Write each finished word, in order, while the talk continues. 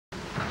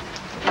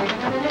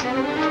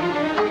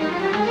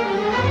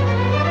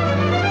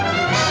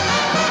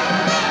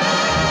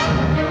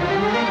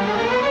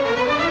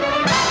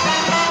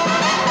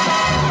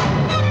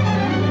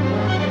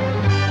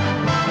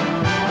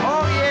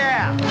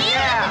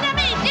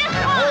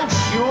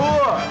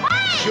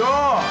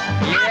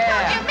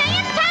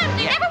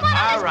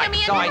right,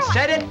 me so I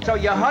said it, so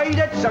you heard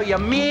it, so you're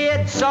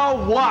mad,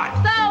 so what?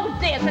 So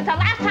this. It's the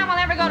last time I'll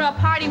ever go to a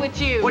party with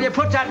you. Will you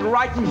put that in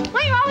writing?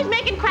 Well, you're always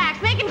making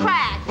cracks, making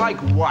cracks. Like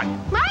what?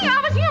 Well, you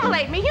always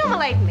humiliate me.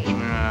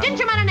 Yeah. Didn't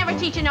your mother never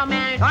teach you no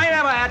manners? I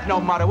never had no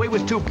mother. We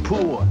was too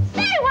poor.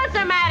 Say, what's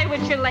the matter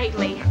with you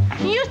lately?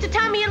 You used to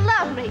tell me you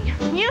loved me.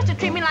 You used to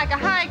treat me like a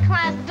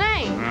high-class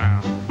dame.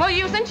 Yeah. Well,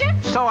 usen't you?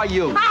 So are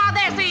you. Ah,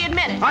 there, so you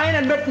admit it. I ain't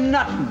admitting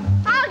nothing.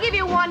 I'll give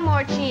you one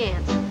more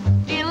chance.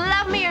 Do you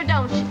love me or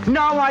don't you?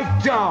 No, I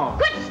don't.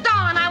 Quit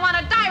stalling. I want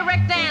a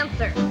direct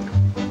answer.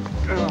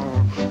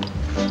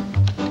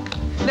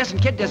 Listen,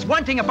 kid, there's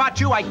one thing about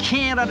you I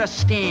can't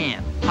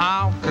understand.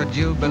 How could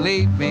you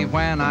believe me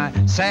when I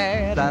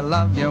said I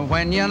love you,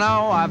 when you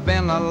know I've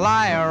been a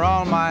liar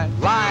all my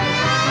life?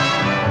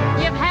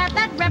 You've had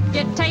that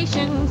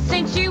reputation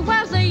since you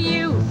was a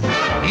youth.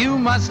 You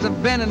must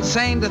have been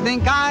insane to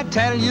think I'd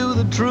tell you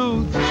the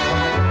truth.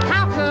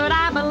 How could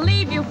I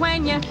believe you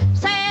when you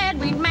said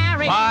we'd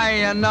marry?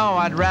 Why, you know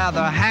I'd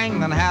rather hang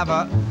than have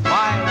a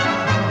wife.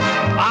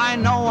 I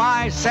know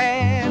I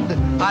said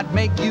I'd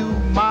make you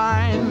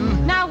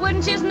mine. Now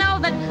wouldn't you know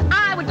that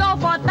I would go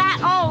for that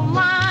old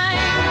line?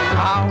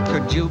 How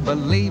could you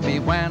believe me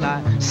when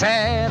I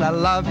said I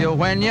love you,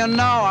 when you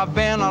know I've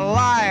been a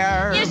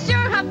liar? You sure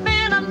have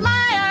been a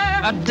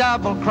liar. A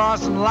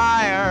double-crossing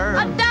liar.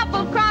 A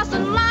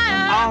double-crossing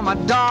liar. Oh, my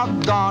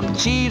doggone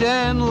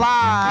cheating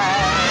lie.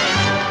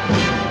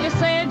 You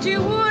said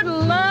you would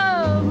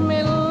love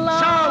me long.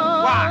 So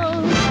what?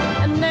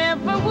 And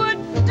never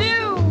would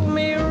do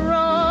me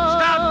wrong.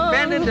 Stop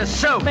bending the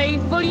soup.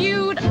 Faithful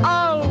you'd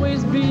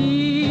always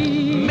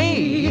be.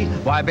 Me?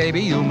 Why, baby,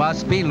 you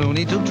must be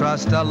loony to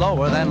trust a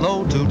lower than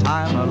low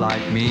two-timer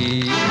like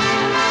me.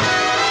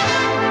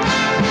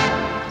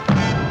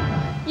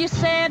 You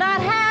said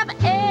I'd have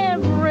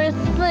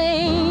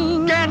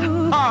everything. Get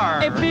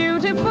hard. A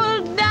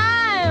beautiful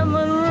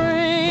diamond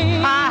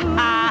ring. Ha,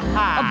 ha,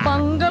 ha. A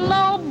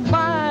bungalow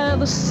by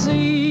the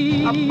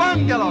sea. A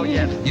bungalow,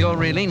 yes. You're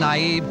really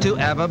naive to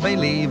ever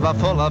believe a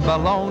full of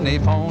baloney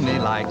phony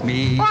like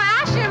me. Boy,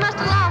 I sure must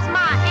have lost my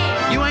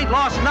head. You ain't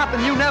lost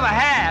nothing you never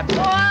had.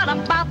 What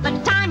about the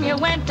time you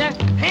went to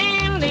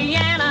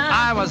Indiana?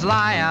 I was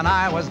lying,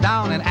 I was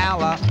down in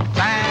Alabama.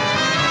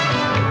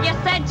 You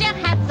said you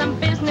had some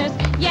business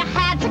you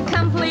had to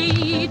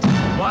complete.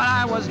 What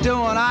I was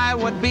doing, I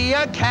would be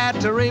a cat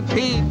to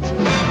repeat.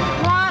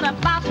 What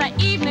about the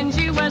evenings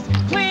you was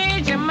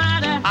with your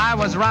mother? I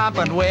was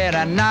romping with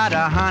another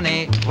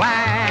honey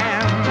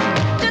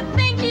lamb. To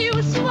think you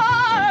swore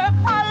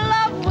our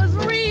love was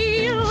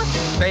real.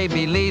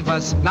 Baby, leave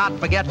us, not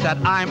forget that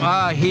I'm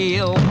a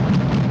heel.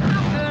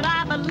 How could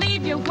I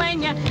believe you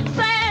when you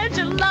said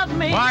you loved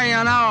me? Why,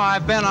 you know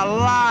I've been a A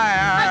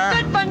liar.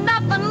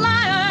 good-for-nothing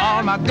liar.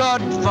 All my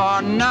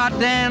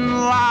good-for-nothing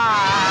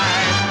lies.